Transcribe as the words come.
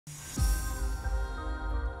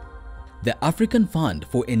The African Fund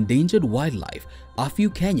for Endangered Wildlife,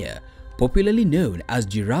 AFEW Kenya, popularly known as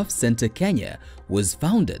Giraffe Center Kenya, was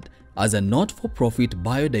founded as a not-for-profit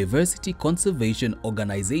biodiversity conservation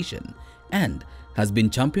organization and has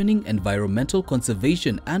been championing environmental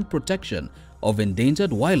conservation and protection of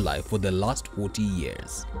endangered wildlife for the last 40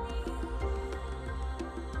 years.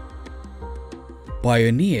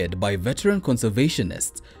 Pioneered by veteran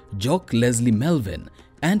conservationists Jock Leslie Melvin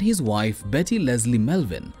and his wife Betty Leslie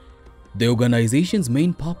Melvin, the organization's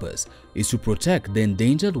main purpose is to protect the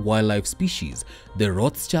endangered wildlife species, the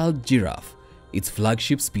Rothschild giraffe, its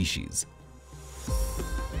flagship species.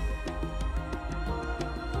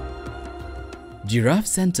 Giraffe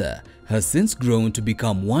Center has since grown to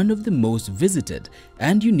become one of the most visited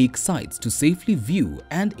and unique sites to safely view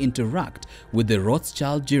and interact with the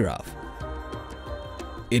Rothschild giraffe.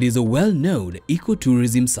 It is a well-known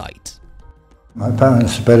ecotourism site. My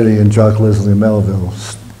parents, Betty and Jock Leslie Melville,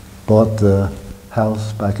 bought the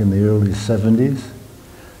house back in the early 70s,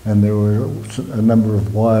 and there were a number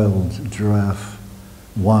of wild giraffe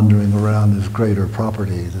wandering around this greater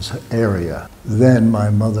property, this area. Then my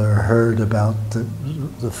mother heard about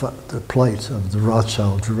the plight of the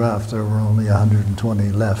Rothschild giraffe. There were only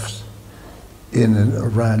 120 left in a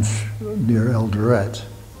ranch near Eldoret,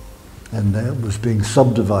 and that was being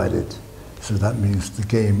subdivided. So that means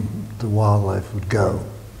the wildlife would go.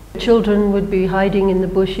 Children would be hiding in the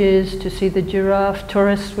bushes to see the giraffe.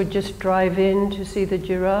 Tourists would just drive in to see the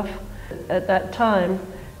giraffe. At that time,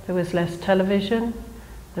 there was less television.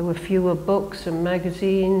 There were fewer books and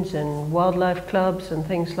magazines and wildlife clubs and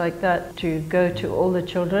things like that to go to all the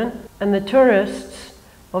children. And the tourists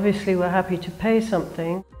obviously were happy to pay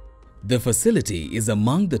something. The facility is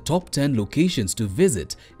among the top 10 locations to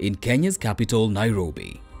visit in Kenya's capital,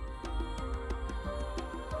 Nairobi.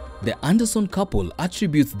 The Anderson couple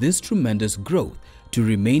attributes this tremendous growth to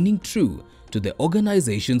remaining true to the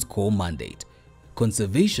organization's core mandate: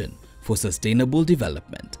 conservation for sustainable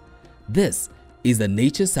development. This is a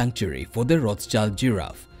nature sanctuary for the Rothschild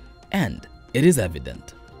giraffe, and it is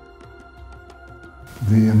evident.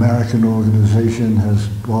 The American organization has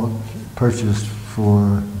purchased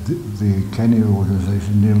for the Kenya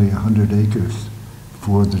organization nearly 100 acres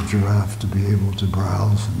for the giraffe to be able to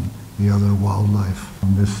browse and the other wildlife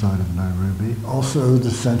on this side of Nairobi. Also, the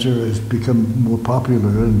center has become more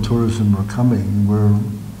popular and tourism are coming. We're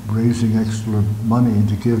raising extra money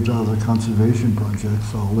to give to other conservation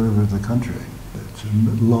projects all over the country. It's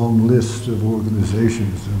a long list of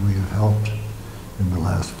organizations that we have helped in the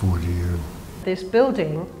last 40 years. This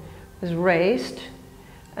building was raised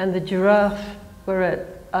and the giraffe were at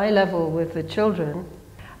eye level with the children.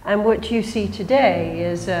 And what you see today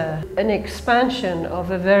is an expansion of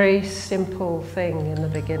a very simple thing in the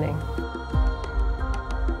beginning.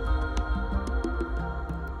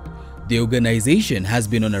 The organization has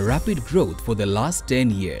been on a rapid growth for the last 10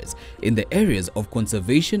 years in the areas of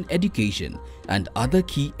conservation, education, and other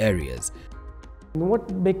key areas. What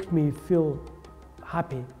makes me feel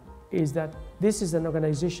happy is that this is an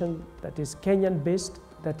organization that is Kenyan-based,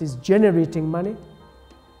 that is generating money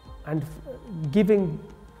and giving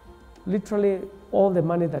literally all the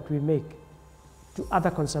money that we make to other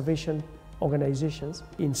conservation organizations.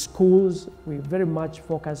 In schools, we very much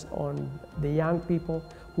focus on the young people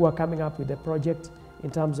who are coming up with a project in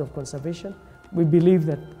terms of conservation. We believe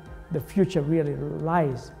that the future really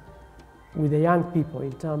lies with the young people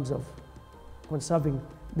in terms of conserving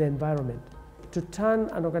the environment. To turn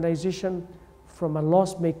an organization from a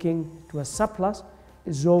loss-making to a surplus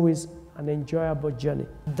is always an enjoyable journey.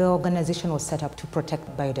 The organization was set up to protect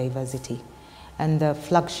biodiversity, and the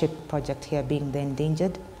flagship project here being the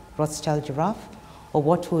endangered Rothschild giraffe, or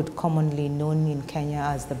what would commonly known in Kenya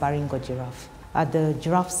as the Baringo giraffe. At the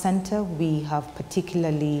Giraffe Center, we have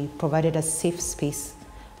particularly provided a safe space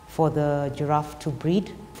for the giraffe to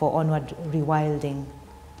breed for onward rewilding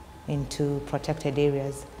into protected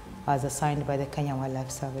areas as assigned by the Kenya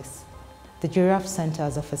Wildlife Service. The Giraffe Center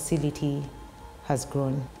as a facility has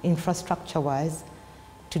grown. Infrastructure-wise,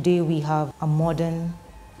 today we have a modern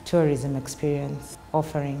tourism experience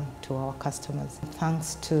offering to our customers.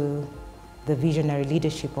 Thanks to the visionary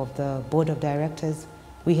leadership of the board of directors,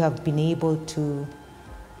 we have been able to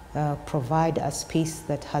provide a space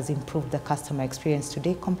that has improved the customer experience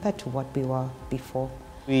today compared to what we were before.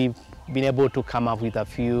 We've been able to come up with a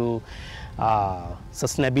few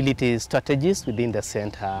sustainability strategies within the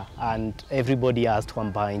center, and everybody has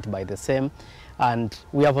combined by the same. And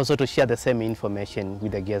we have also to share the same information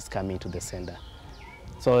with the guests coming to the center.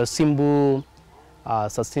 So simple,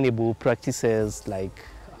 sustainable practices like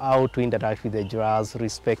how to interact with the giraffes,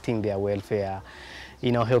 respecting their welfare,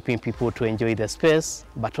 helping people to enjoy the space,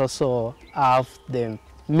 but also have the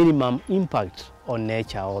minimum impact on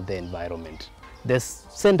nature or the environment. The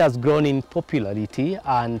center has grown in popularity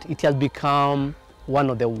and it has become one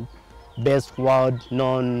of the best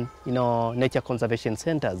world-known nature conservation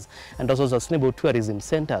centers and also sustainable tourism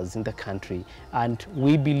centers in the country. And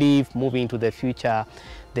we believe moving into the future,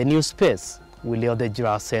 the new space will allow the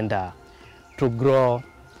Giraffe Center to grow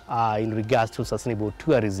in regards to sustainable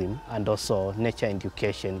tourism and also nature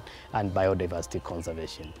education and biodiversity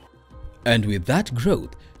conservation. And with that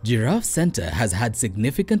growth, Giraffe Center has had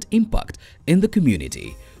significant impact in the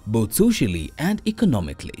community, both socially and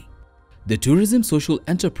economically. The tourism social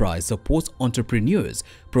enterprise supports entrepreneurs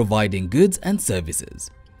providing goods and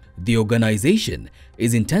services. The organization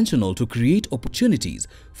is intentional to create opportunities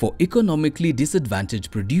for economically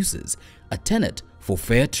disadvantaged producers, a tenet for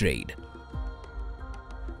fair trade.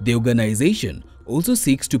 The organization also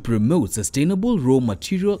seeks to promote sustainable raw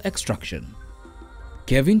material extraction.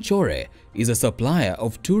 Kevin Chore is a supplier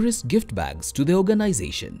of tourist gift bags to the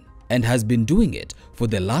organization and has been doing it for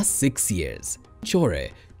the last 6 years. Chore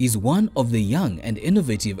is one of the young and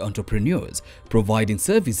innovative entrepreneurs providing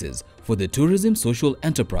services for the tourism social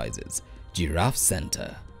enterprises, Giraffe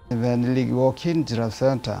Center. When I walk in Giraffe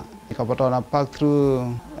Center, nikapata pack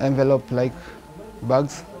through envelope-like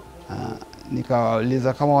bags.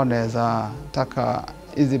 Nikauliza kama wanaweza taka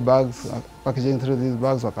hizi bags, packaging through these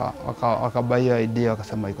bags, wakabuy idea,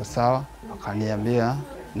 wakasema iko sawa. Wakaniambia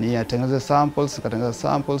niyatengeneze samples, tukatengeneza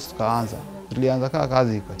samples, tukaanza. Tulianza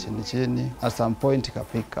kazi iko chini. At some point ika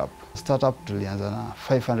pick up. Startup tulianza na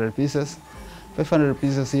 500 pieces. 500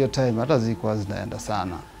 pieces hiyo time hata zilikuwa zinaenda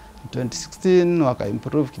sana. 2016 waka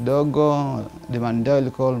improve kidogo, demand yao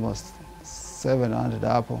ilikuwa almost 700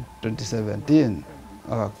 hapo. 2017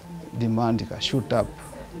 waka demand ika shoot up,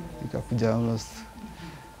 ikakuja almost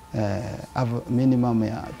minimum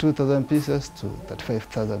ya 2,000 pieces to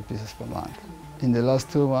 35,000 pieces per month. In the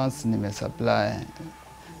last 2 months nime supply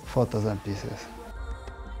 4,000 pieces.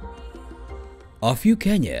 AFEW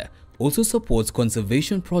Kenya also supports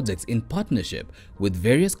conservation projects in partnership with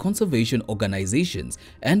various conservation organizations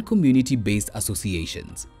and community-based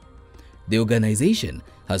associations. The organization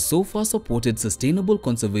has so far supported sustainable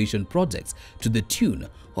conservation projects to the tune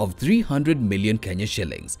of 300 million Kenya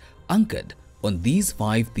shillings, anchored on these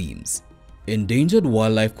 5 themes: endangered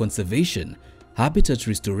wildlife conservation, habitat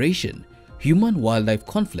restoration, human-wildlife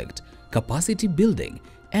conflict, capacity building,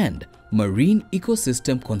 and marine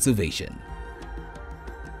ecosystem conservation.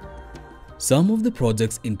 Some of the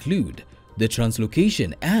projects include the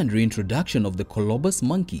translocation and reintroduction of the colobus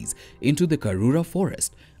monkeys into the Karura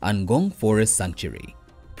Forest and Ngong Forest Sanctuary,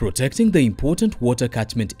 protecting the important water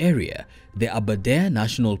catchment area, the Aberdare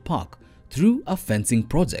National Park, through a fencing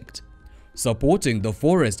project, supporting the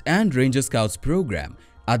Forest and Ranger Scouts program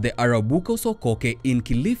at the Arabuko Sokoke in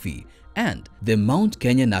Kilifi and the Mount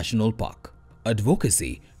Kenya National Park,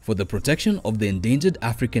 advocacy for the protection of the endangered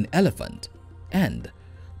African elephant, and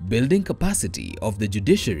building capacity of the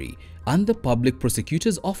judiciary and the Public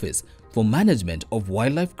Prosecutor's Office for management of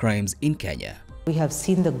wildlife crimes in Kenya. We have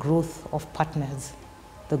seen the growth of partners,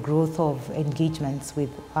 the growth of engagements with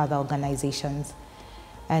other organizations,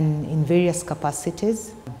 and in various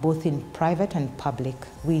capacities, both in private and public.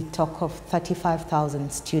 We talk of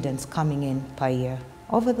 35,000 students coming in per year.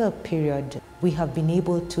 Over the period, we have been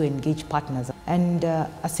able to engage partners, and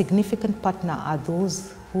a significant partner are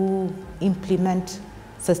those who implement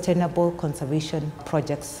sustainable conservation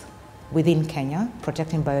projects within Kenya,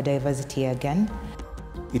 protecting biodiversity again.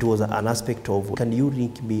 It was an aspect of, can you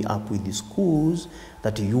link me up with the schools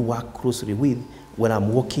that you work closely with? When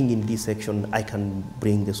I'm working in this section, I can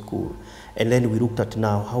bring the school. And then we looked at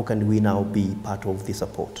now, how can we now be part of the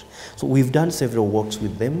support? So we've done several works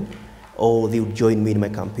with them, or they would join me in my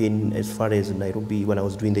campaign as far as Nairobi when I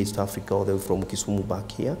was doing the East Africa, or they were from Kisumu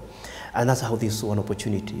back here. And that's how they saw an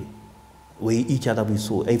opportunity. We each other we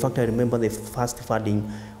saw. In fact, I remember the first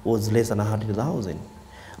funding was less than 100,000.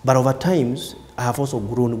 But over times, I have also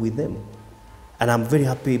grown with them. And I'm very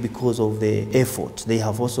happy because of the effort. They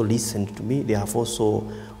have also listened to me. They have also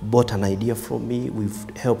bought an idea from me.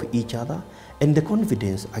 We've helped each other. And the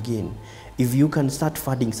confidence, again, if you can start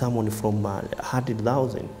funding someone from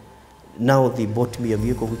 100,000, now they bought me a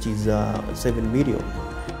vehicle which is 7 million.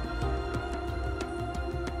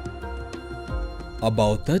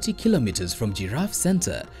 About 30 kilometers from Giraffe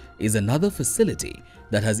Center is another facility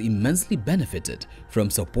that has immensely benefited from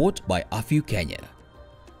support by AFEW Kenya.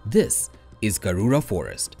 This is Karura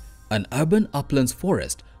Forest, an urban uplands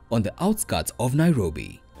forest on the outskirts of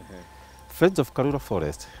Nairobi. Friends of Karura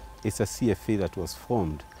Forest is a CFA that was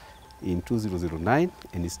formed in 2009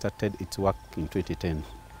 and it started its work in 2010.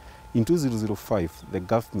 In 2005, the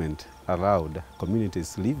government allowed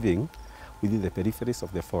communities living within the peripheries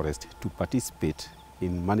of the forest to participate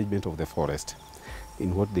in management of the forest,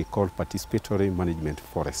 in what they call participatory management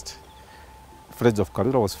forest. Friends of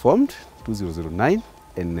Karura was formed in 2009,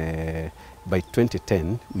 and by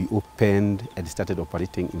 2010 we opened and started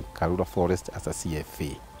operating in Karura Forest as a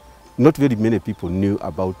CFA. Not very many people knew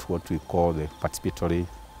about what we call the participatory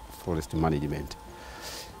forest management.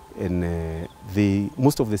 And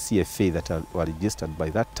most of the CFA that were registered by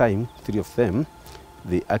that time, 3 of them,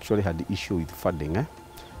 they actually had the issue with funding,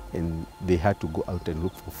 and they had to go out and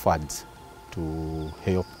look for funds to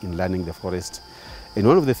help in learning the forest. And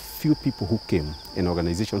one of the few people who came, an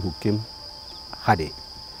organization who came hard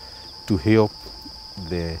to help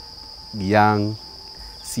the young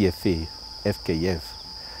CFA, FKF,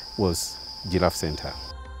 was Giraffe Center.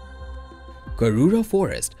 Karura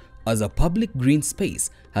Forest as a public green space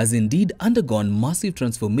has indeed undergone massive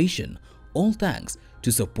transformation, all thanks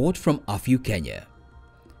to support from AFEW Kenya.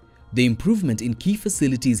 The improvement in key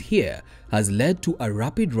facilities here has led to a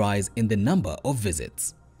rapid rise in the number of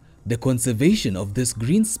visits. The conservation of this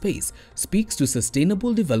green space speaks to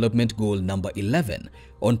Sustainable Development Goal number 11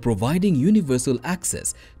 on providing universal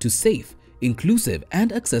access to safe, inclusive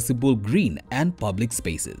and accessible green and public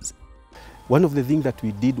spaces. One of the things that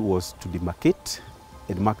we did was to demarcate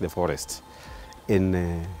and mark the forest.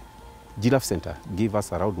 And Giraffe Center gave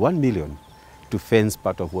us around 1 million to fence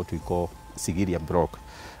part of what we call Sigiria Block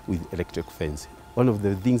with electric fence. One of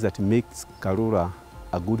the things that makes Karura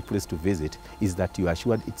a good place to visit is that you are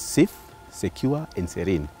assured it's safe, secure and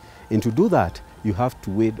serene. And to do that, you have to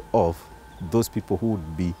ward off those people who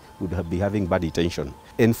would be having bad intention.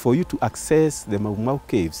 And for you to access the Mau Mau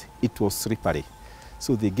caves, it was slippery.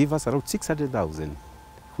 So they gave us around 600,000,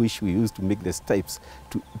 which we used to make the steps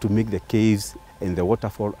to make the caves and the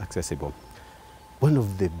waterfall accessible. One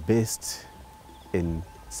of the best and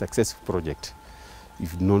successful projects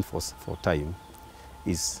we've known for time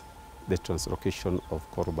is the translocation of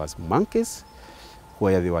Koroba's monkeys,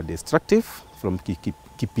 where they were destructive from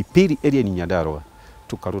Kipipiri area in Nyandarua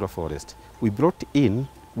to Karura Forest. We brought in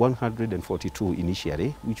 142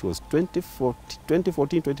 initially, which was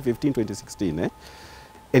 2014, 2015, 2016.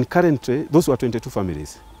 And currently, those were 22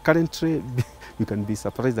 families. Currently, you can be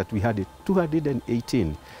surprised that we had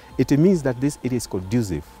 218. It means that this area is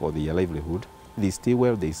conducive for their livelihood. They stay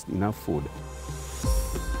well, there is enough food.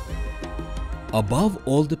 Above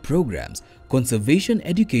all the programs, conservation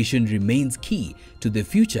education remains key to the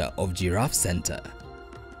future of Giraffe Center.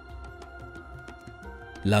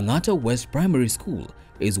 Langata West Primary School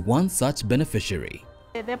is one such beneficiary.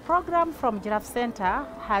 The program from Giraffe Center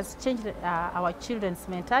has changed our children's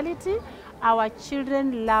mentality. Our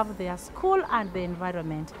children love their school and the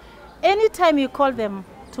environment. Anytime you call them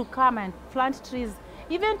to come and plant trees,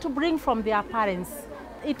 even to bring from their parents,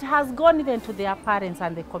 it has gone even to their parents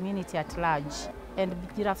and the community at large. And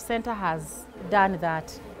Giraffe Center has done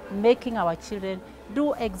that, making our children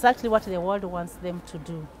do exactly what the world wants them to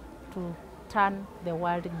do, to turn the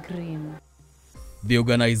world green. The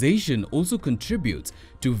organization also contributes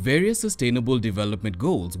to various sustainable development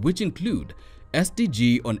goals, which include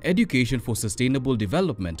SDG on Education for Sustainable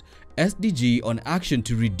Development, SDG on Action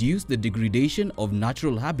to Reduce the Degradation of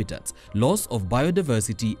Natural Habitats, Loss of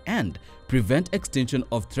Biodiversity and Prevent Extinction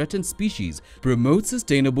of Threatened Species, Promote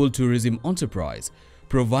Sustainable Tourism Enterprise,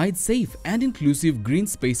 Provide Safe and Inclusive Green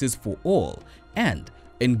Spaces for All, and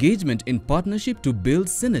Engagement in Partnership to Build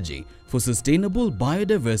Synergy for Sustainable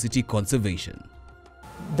Biodiversity Conservation.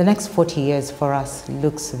 The next 40 years for us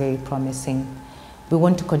looks very promising. We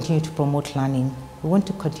want to continue to promote learning. We want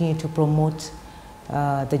to continue to promote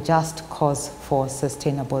the just cause for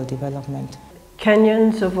sustainable development.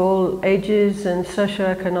 Kenyans of all ages and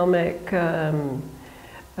socioeconomic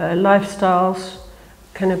lifestyles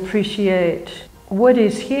can appreciate what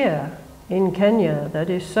is here in Kenya that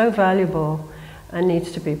is so valuable and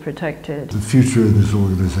needs to be protected. The future of this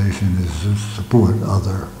organization is to support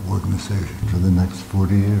other organizations for the next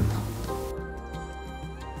 40 years.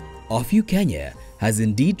 AFEW Kenya has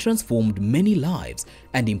indeed transformed many lives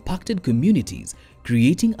and impacted communities,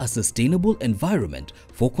 creating a sustainable environment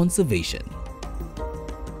for conservation.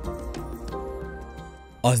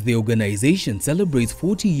 As the organization celebrates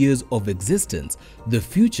 40 years of existence, the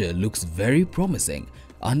future looks very promising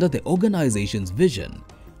under the organization's vision,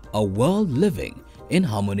 a world living in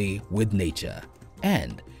harmony with nature.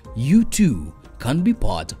 And you too can be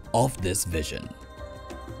part of this vision.